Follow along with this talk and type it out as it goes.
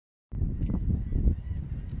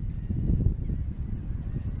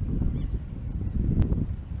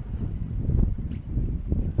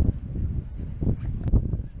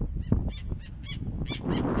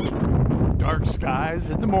skies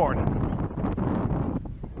in the morning.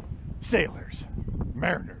 Sailors,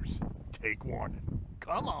 mariners, take warning.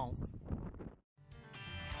 Come on.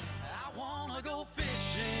 I wanna go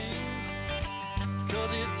fishing,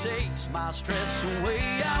 'cause it takes my stress away.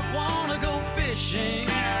 I wanna go fishing,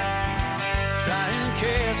 try and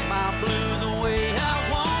cast my blues away. I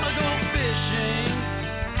wanna go fishing,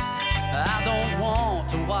 I don't want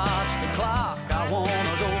to watch the clock. I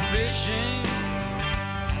wanna go fishing,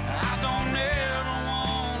 I don't ever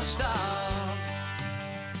wanna stop.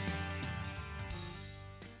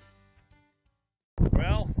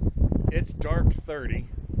 Well, it's dark 30.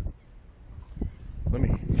 Let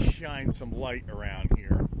me shine some light around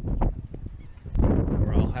here,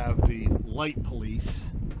 or I'll have the light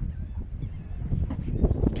police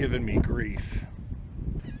giving me grief.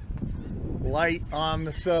 Light on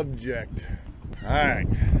the subject. Alright.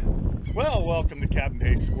 Well, welcome to Captain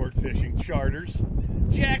Day's Sport Fishing Charters.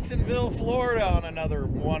 Jacksonville, Florida on another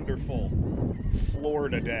wonderful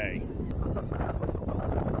Florida day.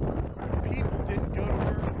 When people didn't go to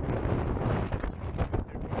work,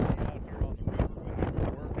 they would be out here on the river when they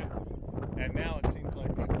were working. And now it seems like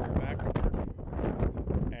people are back to work.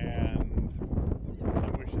 And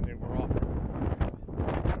I'm wishing they were off work.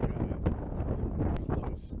 Because it's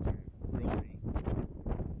close to really,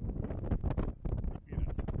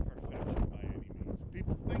 perfection by any means.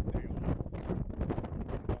 People think they are.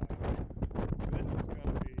 But this is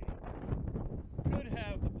going to be, could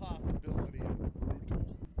have the possibility of brutal.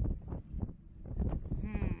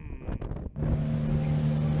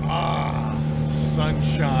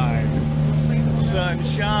 Sunshine.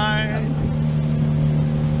 Sunshine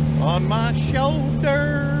on my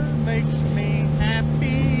shoulder makes me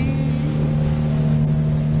happy.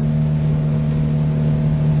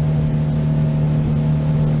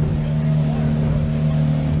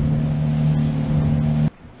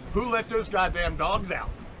 Who let those goddamn dogs out?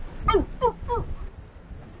 Ooh, ooh, ooh.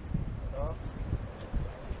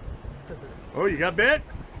 Oh, you got bit?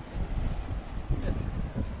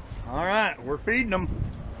 All right, we're feeding them.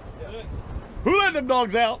 Who let them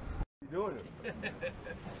dogs out? You doing it?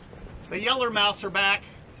 The Yellermouths are back.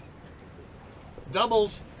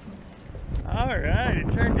 Doubles. All right,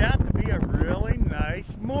 it turned out to be a really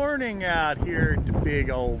nice morning out here at the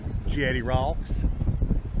big old Jetty Rocks.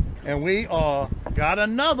 And we got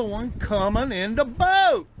another one coming in the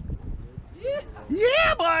boat. Yeah.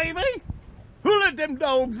 Yeah, baby. Who let them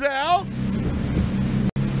dogs out?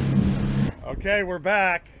 Okay, we're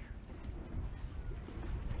back.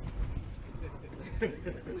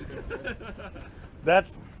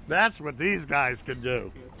 That's what these guys can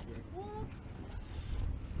do.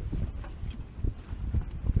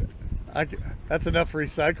 That's enough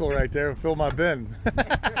recycle right there to fill my bin.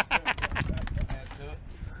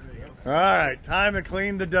 All right, time to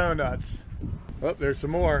clean the donuts. Oh, there's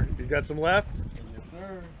some more. You got some left? Yes,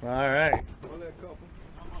 sir. All right.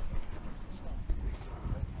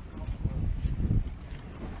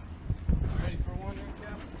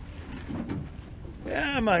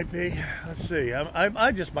 Yeah, I might be. Let's see.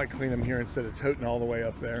 I just might clean them here instead of toting all the way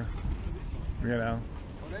up there. You know.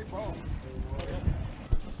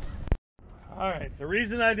 All right. The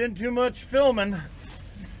reason I didn't do much filming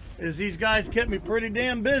is these guys kept me pretty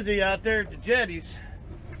damn busy out there at the jetties.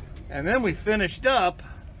 And then we finished up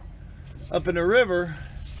in the river,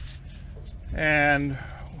 and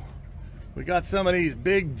we got some of these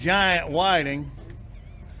big giant whiting,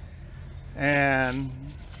 and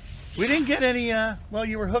we didn't get any, well,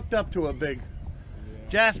 you were hooked up to a big,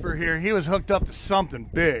 Jasper here, he was hooked up to something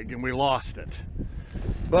big and we lost it.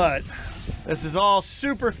 But this is all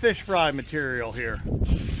super fish fry material here.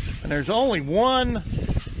 And there's only one,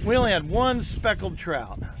 we only had one speckled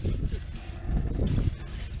trout.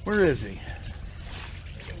 Where is he?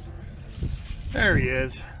 There he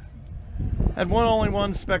is. Had only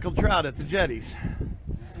one speckled trout at the jetties.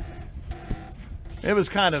 It was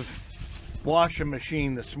kind of washing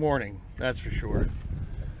machine this morning, that's for sure.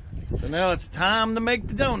 So now it's time to make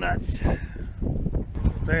the donuts.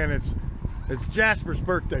 Saying it's Jasper's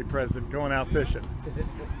birthday present going out fishing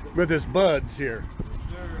with his buds here.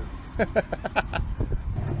 All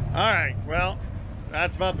right, well,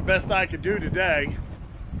 that's about the best I could do today.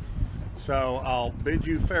 So I'll bid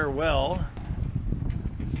you farewell.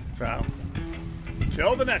 So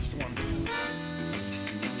till the next one.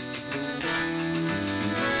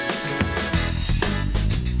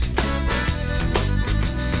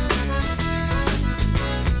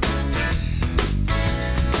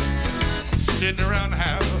 Sitting around the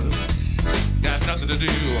house, got nothing to do.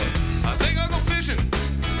 I think